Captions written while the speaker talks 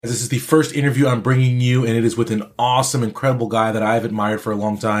This is the first interview I'm bringing you, and it is with an awesome, incredible guy that I've admired for a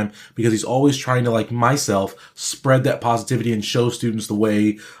long time because he's always trying to, like myself, spread that positivity and show students the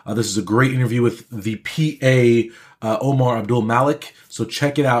way. This is a great interview with the PA, Omar Abdul Malik. So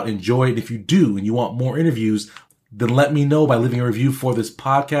check it out, enjoy it. If you do and you want more interviews, then let me know by leaving a review for this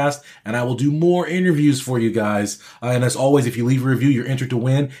podcast, and I will do more interviews for you guys. And as always, if you leave a review, you're entered to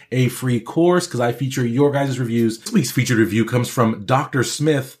win a free course because I feature your guys' reviews. This week's featured review comes from Dr.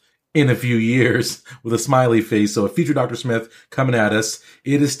 Smith in a few years with a smiley face. So a featured Dr. Smith coming at us.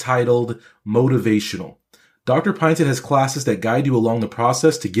 It is titled Motivational. Dr. Pinson has classes that guide you along the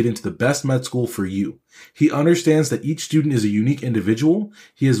process to get into the best med school for you. He understands that each student is a unique individual.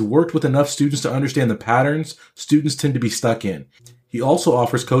 He has worked with enough students to understand the patterns students tend to be stuck in. He also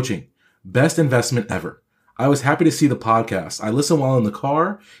offers coaching. Best investment ever. I was happy to see the podcast. I listen while in the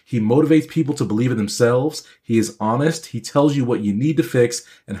car. He motivates people to believe in themselves. He is honest. He tells you what you need to fix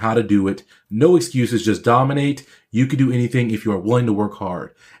and how to do it. No excuses, just dominate. You can do anything if you are willing to work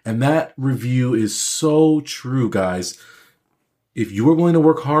hard. And that review is so true, guys. If you are willing to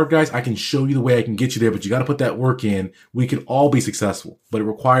work hard, guys, I can show you the way I can get you there, but you got to put that work in. We can all be successful, but it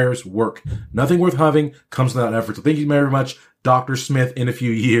requires work. Nothing worth having comes without effort. So thank you very much, Dr. Smith, in a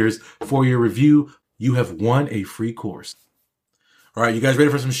few years for your review. You have won a free course. All right, you guys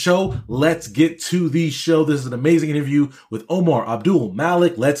ready for some show? Let's get to the show. This is an amazing interview with Omar Abdul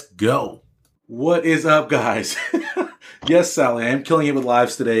Malik. Let's go. What is up, guys? Yes, Sally, I am killing it with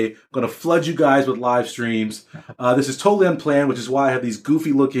lives today. I'm going to flood you guys with live streams. This is totally unplanned, which is why I have these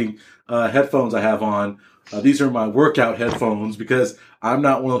goofy looking headphones I have on. These are my workout headphones because I'm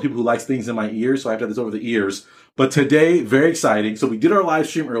not one of those people who likes things in my ears, so I have to have this over the ears. But today, very exciting. So we did our live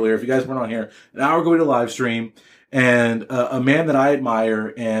stream earlier. If you guys weren't on here, an hour ago we did a live stream. And a man that I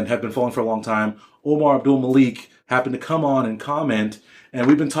admire and have been following for a long time, Omar Abdul Malik, happened to come on and comment. And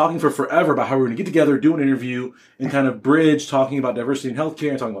we've been talking for forever about how we're going to get together, do an interview, and kind of bridge talking about diversity in healthcare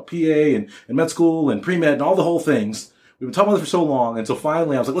and talking about PA and med school and pre-med and all the whole things. We've been talking about this for so long. And so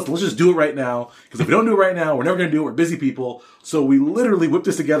finally I was like, let's just do it right now. Because if we don't do it right now, we're never going to do it. We're busy people. So we literally whipped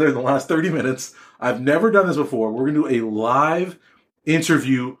this together in the last 30 minutes. I've never done this before. We're going to do a live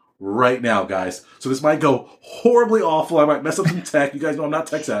interview right now, guys. So this might go horribly awful. I might mess up some tech. You guys know I'm not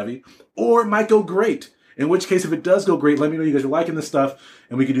tech savvy. Or it might go great. In which case, if it does go great, let me know you guys are liking this stuff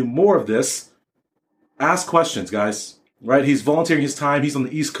and we can do more of this. Ask questions, guys. Right? He's volunteering his time. He's on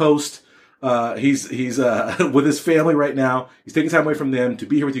the East Coast. He's with his family right now. He's taking time away from them to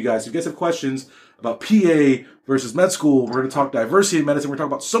be here with you guys. So if you guys have questions about PA versus med school, we're going to talk diversity in medicine. We're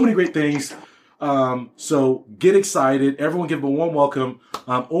talking about so many great things. So get excited. Everyone give him a warm welcome.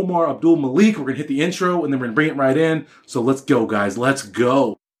 Omar Abdul Malik. We're going to hit the intro and then we're going to bring it right in. So let's go, guys. Let's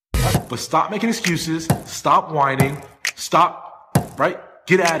go. But stop making excuses. Stop whining. Stop, right?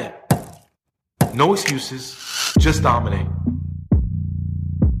 Get at it. No excuses. Just dominate.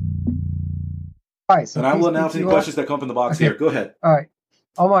 All right. So and I will announce any questions that come from the box here. Go ahead. All right.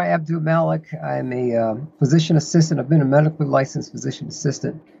 Omar Abdul Malik. I'm a physician assistant. I've been a medically licensed physician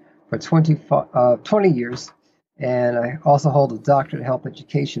assistant for 20 years, and I also hold a doctorate in health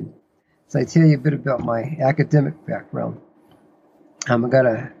education. So I tell you a bit about my academic background. I got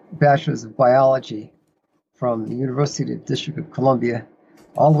a bachelor's of biology from the University of District of Columbia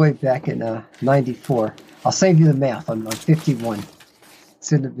all the way back in 94. I'll save you the math. I'm 51.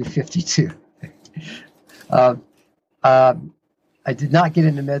 Soon to be 52. I did not get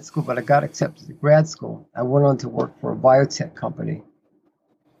into med school, but I got accepted to grad school. I went on to work for a biotech company.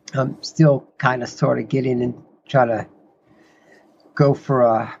 I'm still kind of sort of getting and try to go for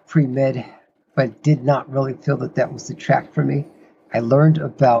a pre-med, but did not really feel that was the track for me. I learned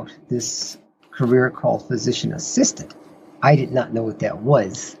about this career called physician assistant. I did not know what that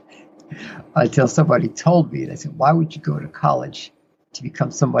was until somebody told me. And I said, why would you go to college to become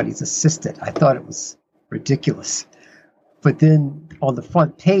somebody's assistant? I thought it was ridiculous. But then on the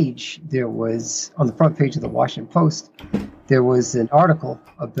front page, on the front page of the Washington Post, there was an article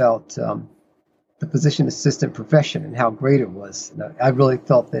about the physician assistant profession and how great it was. And I really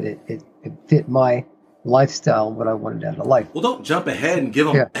felt that it fit my lifestyle and what I wanted out of life. Well, don't jump ahead and give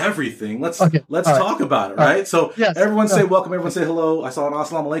them everything. Let's talk about it, right? Right. So everyone say welcome, everyone say hello. I saw an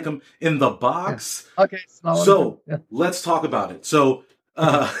assalamu alaikum in the box. Yeah. Okay. So let's talk about it. So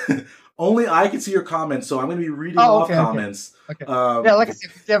only I can see your comments, so I'm going to be reading off comments. Okay. Like I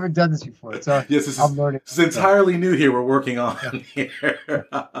said, we've never done this before. So yes, I'm learning. This is entirely new here. We're working on here.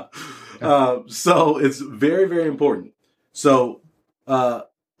 So it's very, very important. So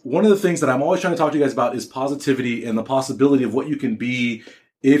one of the things that I'm always trying to talk to you guys about is positivity and the possibility of what you can be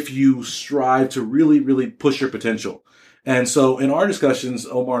if you strive to really, really push your potential. And so in our discussions,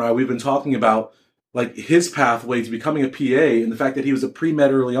 Omar and I, we've been talking about like his pathway to becoming a PA and the fact that he was a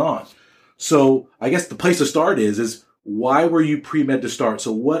pre-med early on. So I guess the place to start is why were you pre-med to start?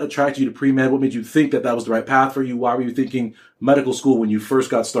 So what attracted you to pre-med? What made you think that that was the right path for you? Why were you thinking medical school when you first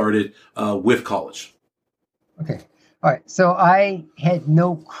got started with college? Okay. All right. So I had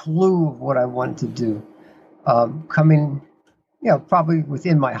no clue of what I wanted to do. Coming, probably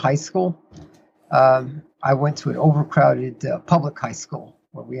within my high school, I went to an overcrowded public high school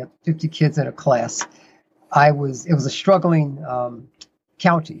where we had 50 kids in a class. It was a struggling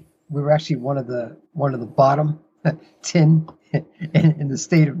county. We were actually one of the bottom 10 in the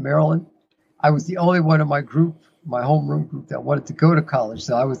state of Maryland. I was the only one in my group, my homeroom group, that wanted to go to college.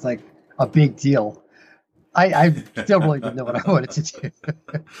 So I was like a big deal. I still really didn't know what I wanted to do.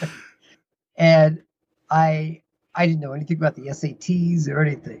 And I didn't know anything about the SATs or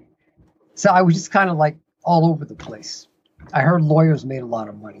anything. So I was just kind of like all over the place. I heard lawyers made a lot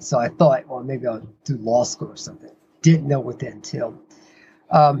of money. So I thought, well, maybe I'll do law school or something. Didn't know what that entailed.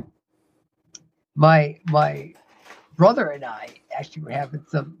 My brother and I actually were having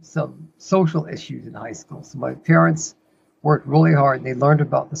some social issues in high school. So my parents worked really hard and they learned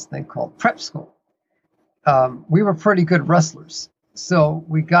about this thing called prep school. We were pretty good wrestlers. So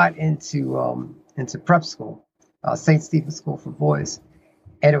we got into prep school, St. Stephen's School for Boys.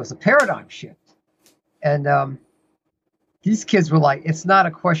 And it was a paradigm shift. And these kids were like, it's not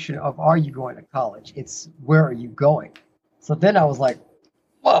a question of are you going to college? It's where are you going? So then I was like,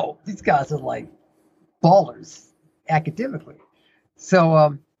 whoa, these guys are like ballers academically.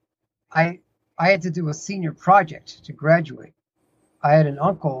 So I had to do a senior project to graduate. I had an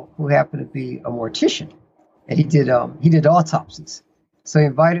uncle who happened to be a mortician, and he did autopsies. So he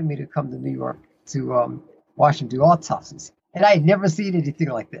invited me to come to New York to watch him do autopsies. And I had never seen anything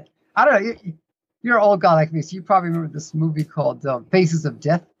like that. I don't know. You're an old guy like me, so you probably remember this movie called Faces of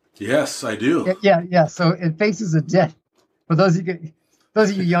Death. Yes, I do. Yeah. So in Faces of Death, for those of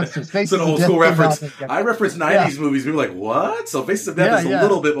you youngsters, Faces it's an of old Death school reference. I reference 90s movies. We were like, what? So Faces of Death is a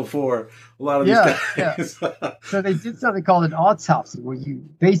little bit before a lot of these guys. Yeah. So they did something called an autopsy, where you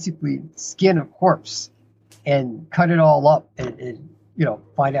basically skin a corpse and cut it all up and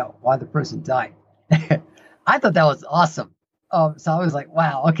find out why the person died. I thought that was awesome. So I was like,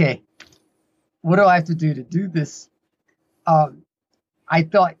 wow, okay, what do I have to do this? I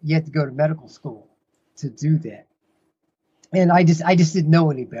thought you had to go to medical school to do that. And I just didn't know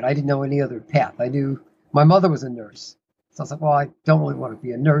any better. I didn't know any other path. I knew my mother was a nurse. So I was like, well, I don't really want to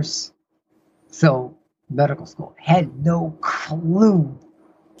be a nurse. So medical school. Had no clue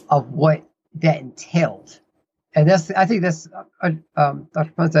of what that entailed. And I think that's, Dr.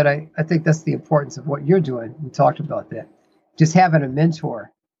 Ponset, I think that's the importance of what you're doing. We talked about that. Just having a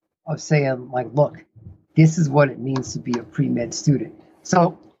mentor of saying, like, look, this is what it means to be a pre-med student.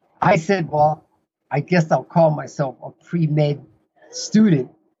 So I said, well, I guess I'll call myself a pre-med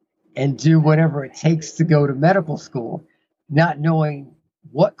student and do whatever it takes to go to medical school, not knowing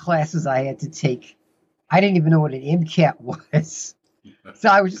what classes I had to take. I didn't even know what an MCAT was. So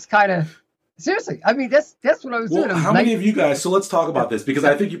I was just kind of, seriously, I mean, that's what I was doing. How many of you guys, so let's talk about this, because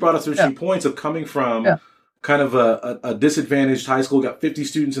I think you brought up some interesting points of coming from kind of a disadvantaged high school, got 50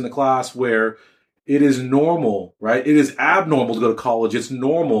 students in the class where it is normal, right? It is abnormal to go to college. It's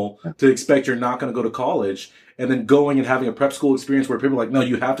normal to expect you're not going to go to college, and then going and having a prep school experience where people are like, no,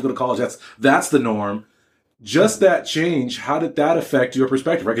 you have to go to college. That's the norm. Just that change, how did that affect your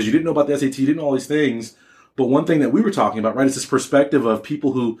perspective, right? Because you didn't know about the SAT, you didn't know all these things. But one thing that we were talking about, right, is this perspective of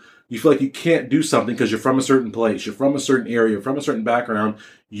people who you feel like you can't do something because you're from a certain place, you're from a certain area, you're from a certain background.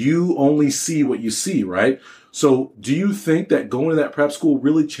 You only see what you see, right? So do you think that going to that prep school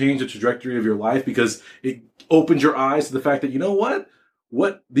really changed the trajectory of your life because it opened your eyes to the fact that, you know what?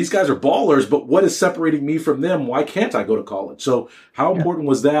 These guys are ballers, but what is separating me from them? Why can't I go to college? So how important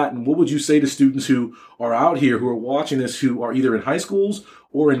was that? And what would you say to students who are out here, who are watching this, who are either in high schools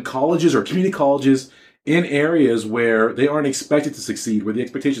or in colleges or community colleges in areas where they aren't expected to succeed, where the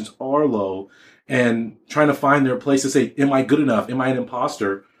expectations are low, and trying to find their place to say, am I good enough? Am I an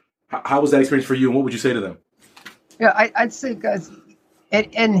imposter? How was that experience for you? And what would you say to them? Yeah, I'd say, guys,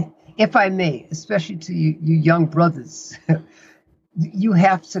 and if I may, especially to you young brothers, you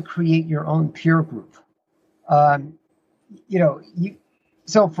have to create your own peer group.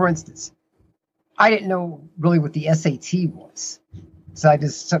 So for instance, I didn't know really what the SAT was. So I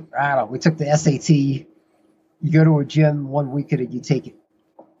just took, we took the SAT. You go to a gym 1 week and you take it.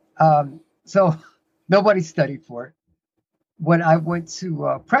 So nobody studied for it. When I went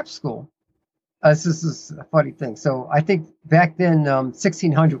to prep school, this is a funny thing. So I think back then,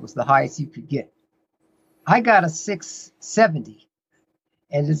 1600 was the highest you could get. I got a 670.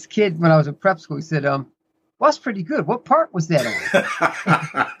 And this kid, when I was in prep school, he said, well, that's pretty good. What part was that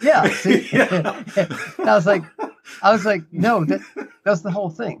on? Yeah. See? Yeah. And I was like, no, that's the whole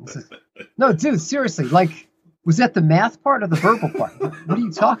thing. He says, no, dude, seriously, like, was that the math part or the verbal part? What are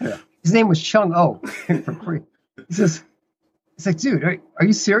you talking about? His name was Chung Oh from Korea. He says, it's like, dude, are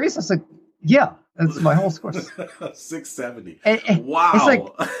you serious? I was like, yeah, that's my whole score. 670. And Wow. It's like,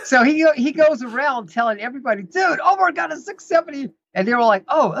 so he goes around telling everybody, dude, Omar got a 670. And they were like,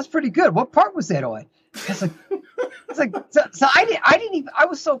 oh, that's pretty good. What part was that on? It's like, so I didn't even, I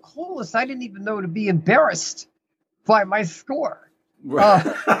was so clueless. I didn't even know to be embarrassed by my score. Right.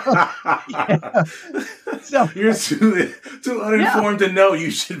 Yeah. So you're too uninformed to know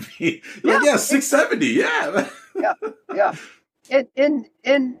you should be like, yeah, 670. Yeah. Yeah. And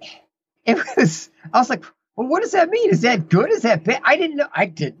it was, I was like, well, what does that mean? Is that good? Is that bad? I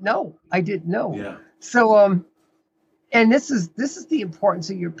didn't know. Yeah. So, and this is the importance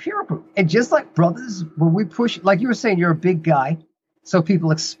of your peer group. And just like brothers, when we push, like you were saying, you're a big guy, so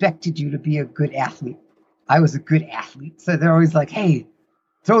people expected you to be a good athlete. I was a good athlete. So they're always like, hey,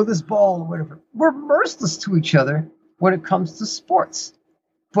 throw this ball or whatever. We're merciless to each other when it comes to sports.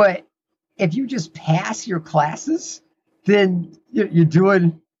 But if you just pass your classes, then you're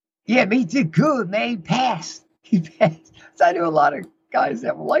doing, yeah, me did good, man. He passed. So I knew a lot of guys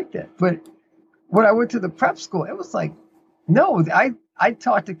that were like that. But when I went to the prep school, it was like, no, I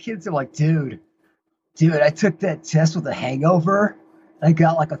talked to kids that were like, dude, I took that test with a hangover. I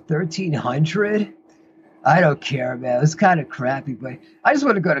got like a 1300. I don't care, man. It was kind of crappy, but I just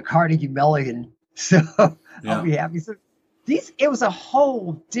want to go to Carnegie Mellon, so I'll be happy. So it was a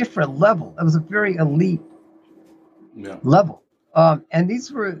whole different level. It was a very elite level. And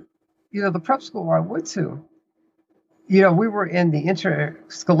these were, the prep school where I went to, we were in the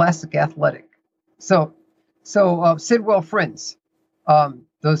interscholastic athletic. So Sidwell Friends,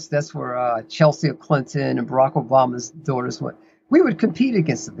 that's where Chelsea Clinton and Barack Obama's daughters went. We would compete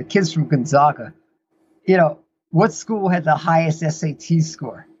against them, the kids from Gonzaga. What school had the highest SAT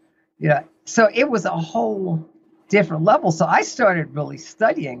score? So it was a whole different level. So I started really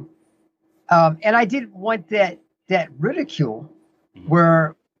studying, and I didn't want that ridicule,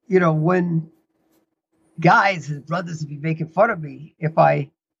 where when guys and brothers would be making fun of me if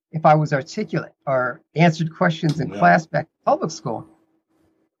I was articulate or answered questions in class back in public school.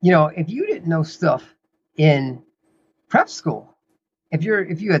 If you didn't know stuff in prep school, if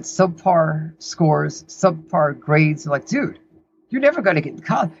you had subpar scores, subpar grades, like, dude, you're never going to get in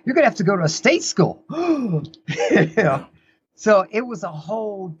college. You're going to have to go to a state school. So it was a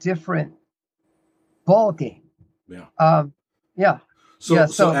whole different ball game. Yeah.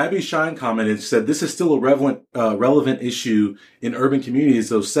 So Abby Shine commented, said, this is still a relevant issue in urban communities,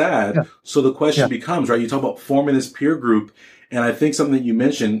 though sad. Yeah. So the question becomes, right, you talk about forming this peer group, and I think something that you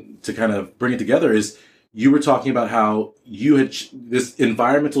mentioned to kind of bring it together is you were talking about how you had this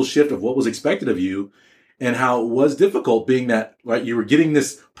environmental shift of what was expected of you and how it was difficult, being that, right, you were getting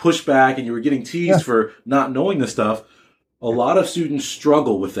this pushback and you were getting teased for not knowing this stuff. A lot of students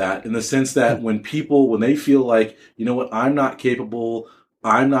struggle with that in the sense that when they feel like, you know what, I'm not capable,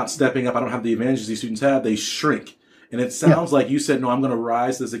 I'm not stepping up, I don't have the advantages these students have, they shrink. And it sounds like you said, no, I'm going to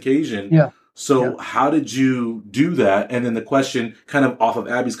rise to this occasion. Yeah. So how did you do that? And then the question kind of off of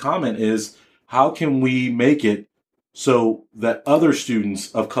Abby's comment is, how can we make it so that other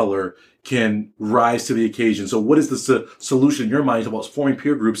students of color can rise to the occasion? So what is the solution in your mind about forming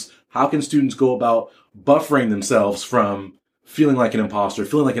peer groups? How can students go about buffering themselves from feeling like an imposter,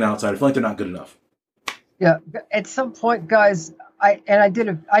 feeling like an outsider, feeling like they're not good enough? Yeah. At some point, guys, I did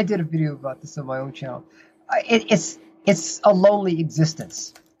a video about this on my own channel. It's a lonely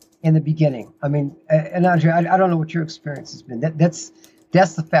existence in the beginning. I mean, and Andre, I don't know what your experience has been. That's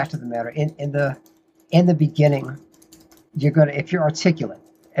the fact of the matter. In the beginning, you're gonna, if you're articulate,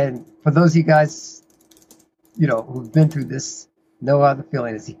 and for those of you guys, who've been through this, know how the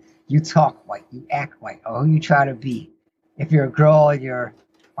feeling is. You talk white, you act white. Oh, who you try to be. If you're a girl and you're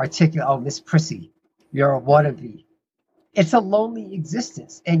articulate, oh, Miss Prissy, you're a wannabe. It's a lonely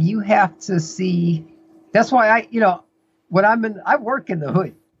existence, and you have to see. That's why I work in the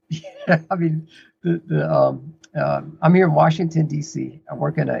hood. I mean, I'm here in Washington, D.C. I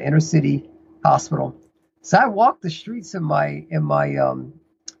work in an inner city hospital. So I walk the streets in my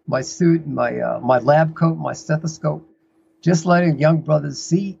suit, my lab coat, my stethoscope, just letting young brothers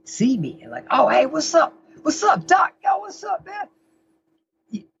see me and like, oh, hey, what's up? What's up, doc? Yo, what's up, man?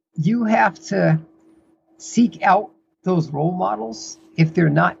 You have to seek out those role models if they're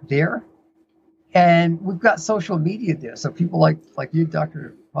not there. And we've got social media there. So people like you,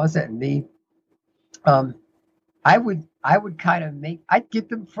 Dr. Poset, and me, Um, I would kind of I'd get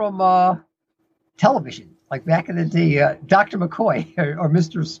them from television, like back in the day, Dr. McCoy or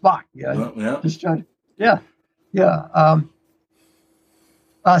Mr. Spock. Yeah. Just trying to, yeah, yeah.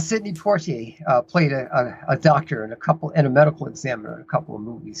 Sidney Poitier played a doctor and a medical examiner in a couple of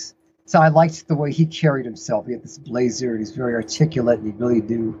movies. So I liked the way he carried himself. He had this blazer, and he's very articulate, and he really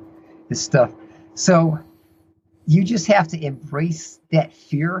knew his stuff. So you just have to embrace that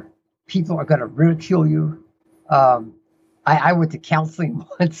fear. People are going to ridicule you. I went to counseling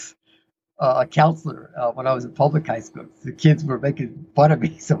once, a counselor when I was in public high school. The kids were making fun of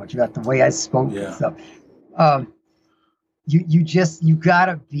me so much about the way I spoke and stuff. You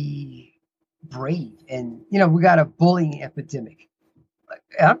gotta be brave, and we got a bullying epidemic.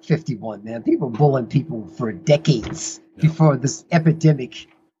 I'm 51, man. People bullying people for decades before this epidemic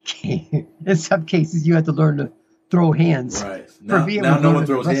came. In some cases, you have to learn to throw hands. Right. Now no one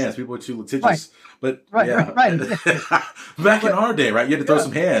throws hands. People are too litigious. Right. But right. Back in our day, right? You had to throw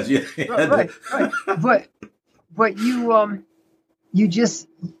some hands. Right. But you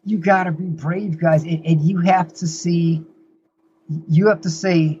gotta be brave, guys, and you have to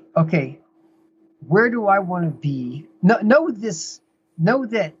say, okay, where do I want to be? Know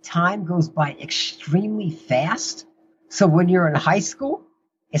that time goes by extremely fast. So when you're in high school,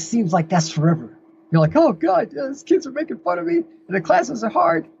 it seems like that's forever. You're like, oh God, these kids are making fun of me, and the classes are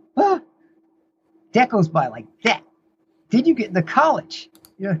hard. That goes by like that. Then you get into college.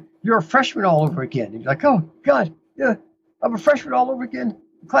 You're a freshman all over again. And you're like, oh God, yeah, I'm a freshman all over again.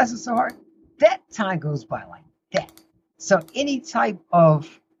 The class is so hard. That time goes by like that. So any type of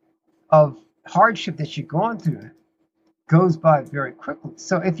hardship that you're going through goes by very quickly.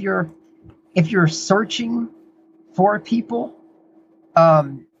 So if you're searching for people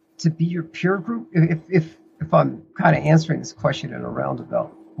to be your peer group, if I'm kind of answering this question in a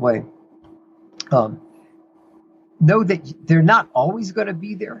roundabout way, know that they're not always going to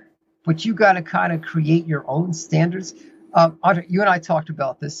be there, but you got to kind of create your own standards. Audrey, you and I talked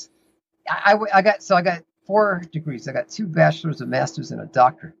about this. I got 4 degrees. I got 2 bachelor's, a master's, and a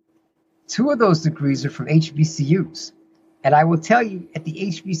doctorate. 2 of those degrees are from HBCUs. And I will tell you, at the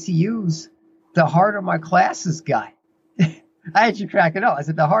HBCUs, the harder my classes got. I had you crack it up. I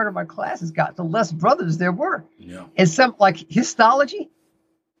said, the harder my classes got, the less brothers there were. Yeah. And some, like histology,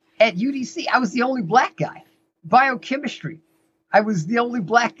 at UDC, I was the only black guy. Biochemistry, I was the only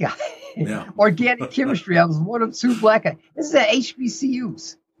black guy. Yeah. Organic chemistry, I was one of 2 black guys. This is at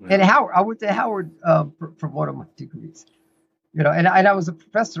HBCUs. Yeah. And Howard, I went to Howard for one of my degrees. And I was a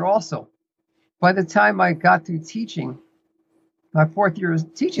professor also. By the time I got through teaching, my 4th year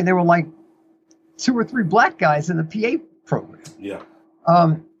of teaching, there were like 2 or 3 black guys in the PA program. Yeah.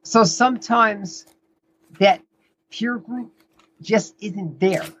 So sometimes that peer group just isn't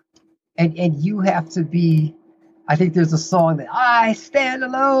there. And you have to be, I think there's a song that I stand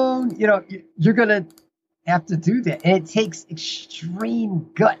alone. You're going to have to do that. And it takes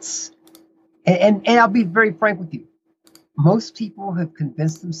extreme guts. And I'll be very frank with you. Most people have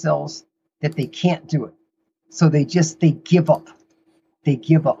convinced themselves that they can't do it. So they give up. They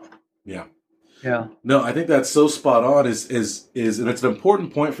give up. Yeah. Yeah. No, I think that's so spot on and it's an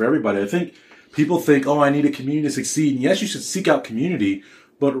important point for everybody. I think people think, oh, I need a community to succeed. And yes, you should seek out community,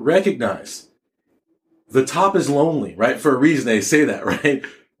 but recognize the top is lonely, right? For a reason they say that, right?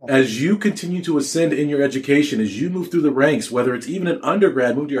 As you continue to ascend in your education, as you move through the ranks, whether it's even an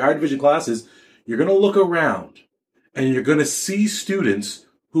undergrad, move to your higher division classes, you're going to look around and you're going to see students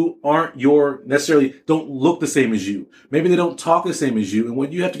who don't look the same as you. Maybe they don't talk the same as you. And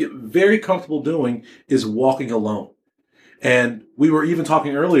what you have to get very comfortable doing is walking alone. And we were even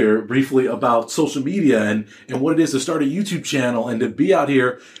talking earlier briefly about social media and what it is to start a YouTube channel and to be out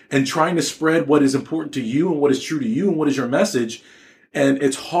here and trying to spread what is important to you and what is true to you and what is your message. And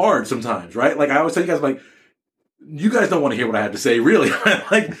it's hard sometimes, right? Like I always tell you guys, like, you guys don't want to hear what I have to say, really.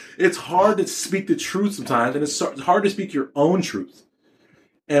 Like, it's hard to speak the truth sometimes, and it's hard to speak your own truth.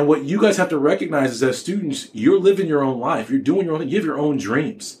 And what you guys have to recognize is, as students, you're living your own life. You're doing your own thing. You have your own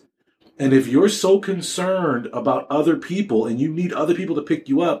dreams. And if you're so concerned about other people and you need other people to pick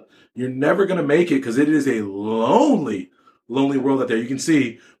you up, you're never going to make it, because it is a lonely world out there. You can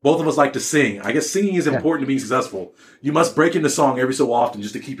see both of us like to sing. I guess singing is important to being successful. You must break into song every so often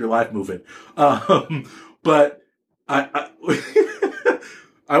just to keep your life moving. But I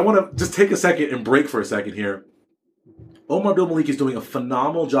want to just take a second and break for a second here. Omar Abdul Malik is doing a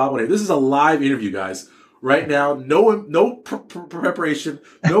phenomenal job on here. This is a live interview, guys. Right now, no preparation,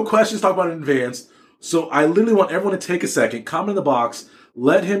 no questions talked about in advance. So I literally want everyone to take a second, comment in the box,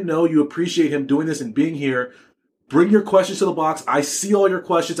 let him know you appreciate him doing this and being here. bring your questions to the box. I see all your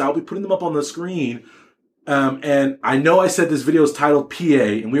questions. I'll be putting them up on the screen. And I know I said this video is titled PA,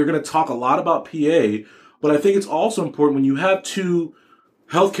 and we're going to talk a lot about PA, but I think it's also important when you have two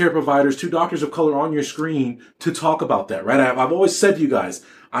healthcare providers, two doctors of color on your screen to talk about that, right? I've always said to you guys,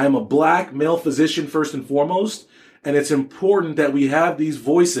 I am a black male physician first and foremost, and it's important that we have these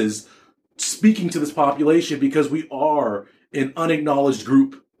voices speaking to this population because we are an unacknowledged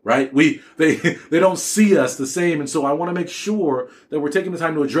group, right? They don't see us the same, and so I want to make sure that we're taking the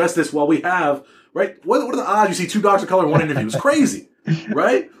time to address this while we have, right? What are the odds you see two doctors of color in one interview? It's crazy,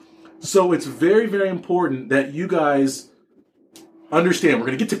 right? So it's very, very important that you guys understand. We're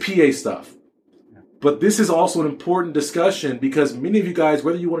going to get to PA stuff. But this is also an important discussion because many of you guys,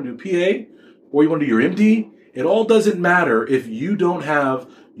 whether you want to do PA or you want to do your MD, it all doesn't matter if you don't have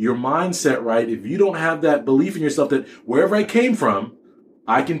your mindset right, if you don't have that belief in yourself that wherever I came from,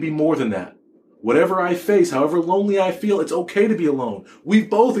 I can be more than that. Whatever I face, however lonely I feel, it's okay to be alone. We've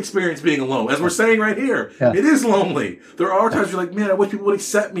both experienced being alone. As we're saying right here, It is lonely. There are times you're like, man, I wish people would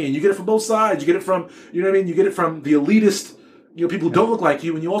accept me. And you get it from both sides. You get it from, you know what I mean? You get it from the elitist, people who don't look like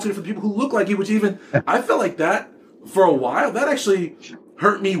you, and you also get it from people who look like you, which even, I felt like that for a while. That actually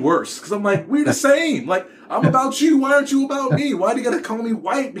hurt me worse. Because I'm like, we're the same. Like, I'm about you. Why aren't you about me? Why do you got to call me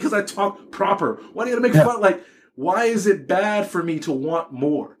white because I talk proper? Why do you got to make fun? Like, why is it bad for me to want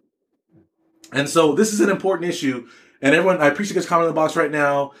more? And so this is an important issue. And everyone, I appreciate you guys commenting in the box right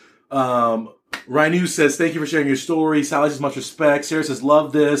now. Ryan says, thank you for sharing your story. Sally says, much respect. Sarah says,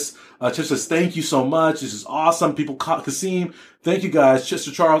 love this. Chester says, thank you so much. This is awesome. People, Kasim, thank you guys.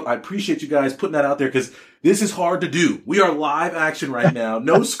 Chester Charles, I appreciate you guys putting that out there because this is hard to do. We are live action right now.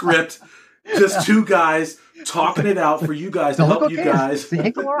 No script. Just two guys talking it out for you guys to help you guys. We're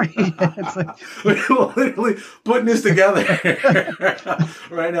literally putting this together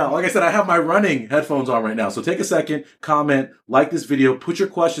right now. Like I said, I have my running headphones on right now. So take a second, comment, like this video, put your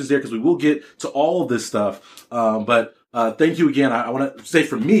questions there because we will get to all of this stuff. But thank you again. I want to say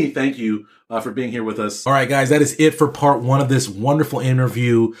from me, thank you for being here with us. All right, guys, that is it for part one of this wonderful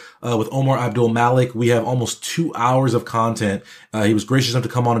interview with Omar Abdul-Malik. We have almost 2 hours of content. He was gracious enough to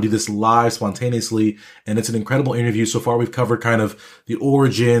come on and do this live spontaneously, and it's an incredible interview. So far, we've covered kind of the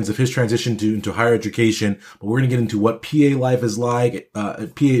origins of his transition into higher education, but we're going to get into what PA life is like, PA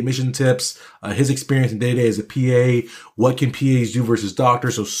admission tips, his experience in day-to-day as a PA, what can PAs do versus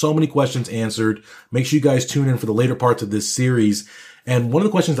doctors. So many questions answered. Make sure you guys tune in for the later parts of this series. And one of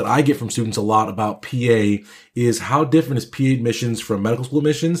the questions that I get from students a lot about PA is how different is PA admissions from medical school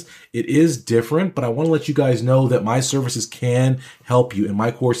admissions? It is different, but I want to let you guys know that my services can help you and my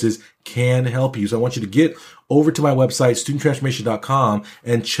courses can help you. So I want you to get over to my website, studenttransformation.com,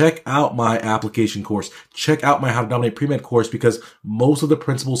 and check out my application course. Check out my How to Dominate Pre-Med course because most of the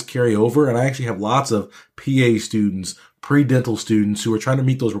principles carry over, and I actually have lots of PA students, pre-dental students who are trying to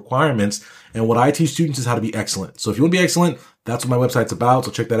meet those requirements. And what I teach students is how to be excellent. So if you want to be excellent, that's what my website's about.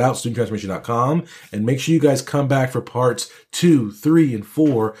 So check that out, studenttransformation.com. And make sure you guys come back for parts 2, 3, and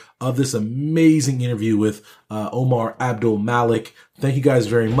 4 of this amazing interview with Omar Abdul-Malik. Thank you guys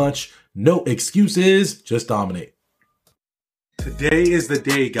very much. No excuses, just dominate. Today is the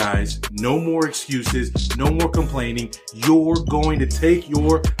day, guys. No more excuses, no more complaining. You're going to take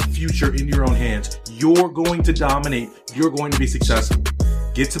your future in your own hands. You're going to dominate. You're going to be successful.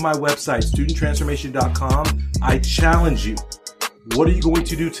 Get to my website, studenttransformation.com. I challenge you. What are you going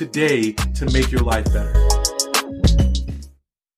to do today to make your life better?